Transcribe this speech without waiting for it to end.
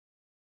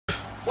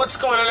What's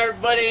going on,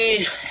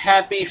 everybody?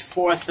 Happy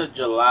 4th of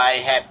July.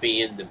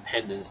 Happy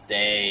Independence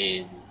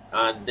Day.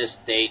 On this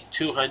date,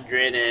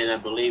 200 and I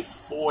believe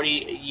 40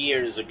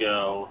 years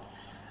ago,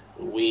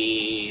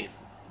 we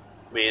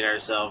made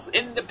ourselves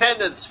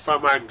independence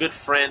from our good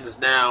friends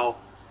now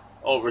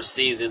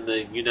overseas in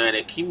the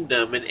United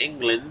Kingdom in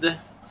England.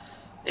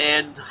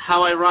 And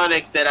how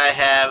ironic that I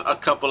have a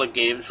couple of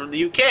games from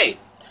the UK.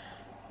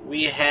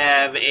 We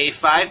have a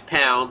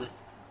 £5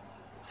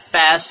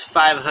 fast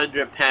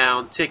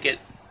 £500 ticket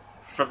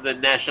from the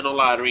National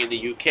Lottery in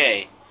the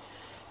UK.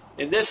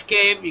 In this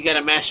game, you got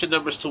to match the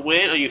numbers to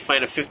win, or you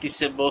find a 50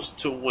 symbols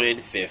to win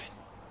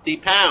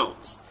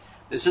 £50.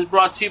 This is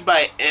brought to you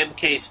by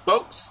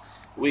Mkspokes.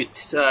 We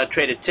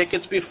traded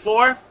tickets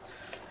before,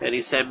 and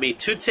he sent me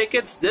 2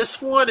 tickets.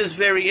 This one is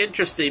very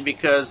interesting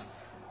because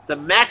the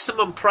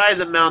maximum prize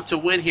amount to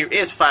win here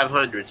is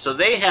 500. So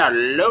they are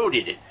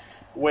loaded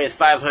with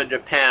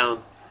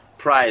 £500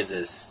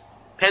 prizes.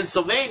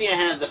 Pennsylvania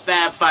has the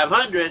Fab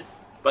 500,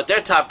 but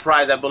their top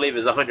prize, I believe,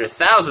 is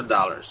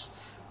 $100,000.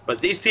 But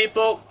these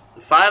people,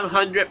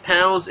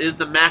 £500 is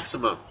the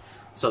maximum.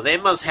 So they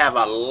must have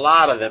a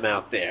lot of them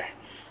out there.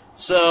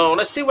 So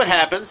let's see what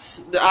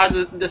happens. The odds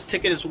of this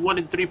ticket is 1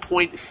 in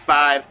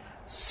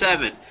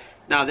 3.57.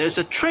 Now there's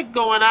a trick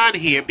going on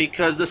here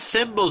because the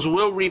symbols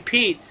will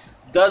repeat.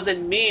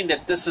 Doesn't mean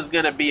that this is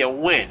going to be a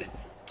win.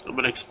 I'm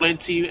going to explain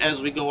to you as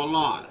we go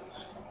along.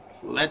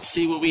 Let's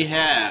see what we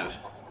have.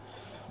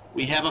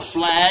 We have a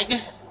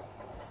flag.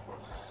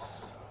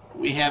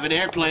 We have an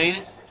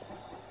airplane.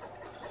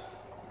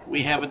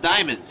 We have a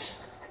diamond.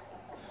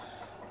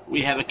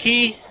 We have a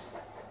key.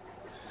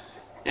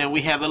 And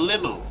we have a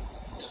limo.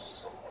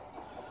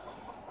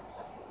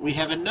 We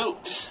have a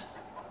note.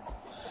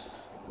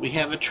 We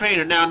have a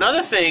trainer. Now,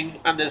 another thing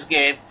on this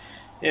game,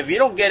 if you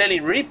don't get any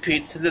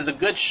repeats, there's a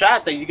good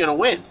shot that you're going to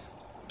win.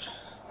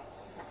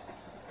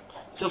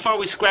 So far,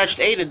 we scratched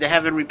 8 and they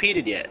haven't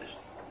repeated yet.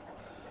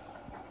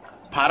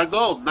 Pot of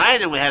gold,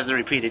 9 and it hasn't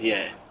repeated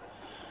yet.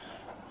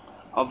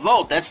 A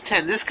vote, that's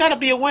 10. This got to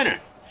be a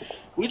winner.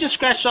 We just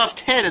scratched off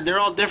 10 and they're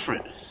all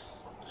different.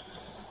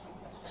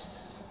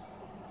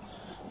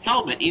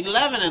 Helmet,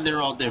 11 and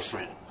they're all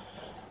different.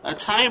 A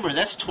timer,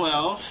 that's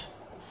 12.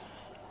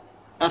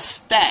 A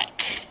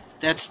stack,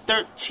 that's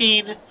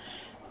 13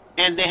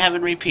 and they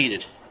haven't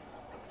repeated.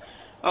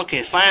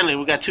 Okay, finally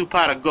we got 2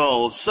 pot of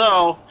gold.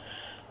 So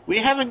we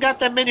haven't got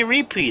that many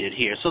repeated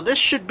here. So this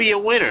should be a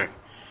winner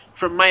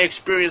from my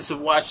experience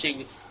of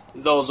watching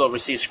those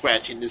overseas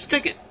scratching this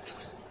ticket.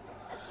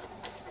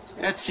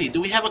 Let's see, do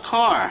we have a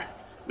car?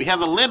 We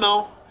have a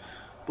limo,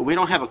 but we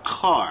don't have a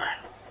car.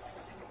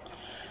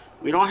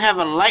 We don't have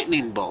a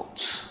lightning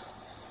bolt.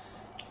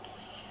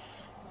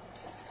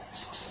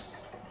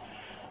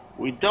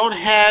 We don't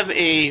have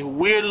a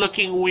weird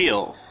looking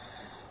wheel.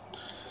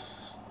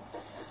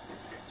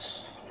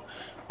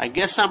 I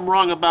guess I'm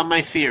wrong about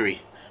my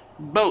theory.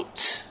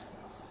 Boat.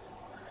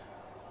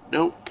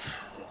 Nope.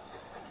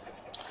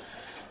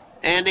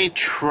 And a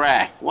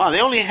track. Wow,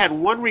 they only had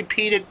 1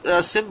 repeated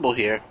symbol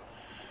here.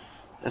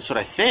 That's what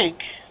I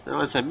think,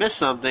 unless I missed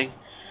something.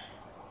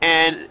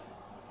 And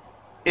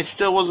it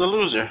still was a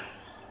loser.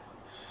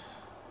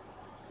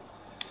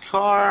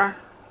 Car,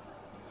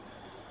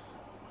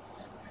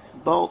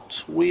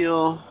 bolt,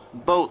 wheel,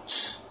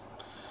 boat,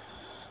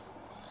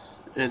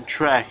 and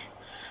track.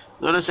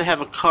 Notice I have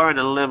a car and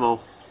a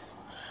limo,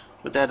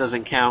 but that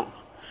doesn't count.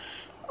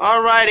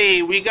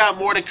 Alrighty, we got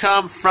more to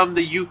come from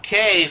the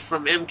UK,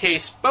 from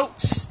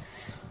Mkspokes.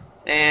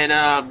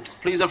 And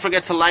please don't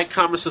forget to like,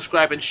 comment,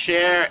 subscribe, and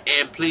share.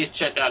 And please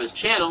check out his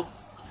channel.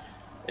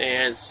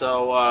 And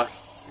so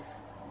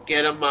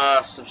get him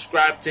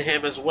subscribe to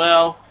him as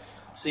well.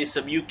 See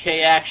some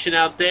UK action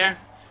out there.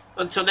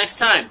 Until next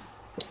time,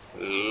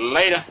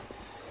 later.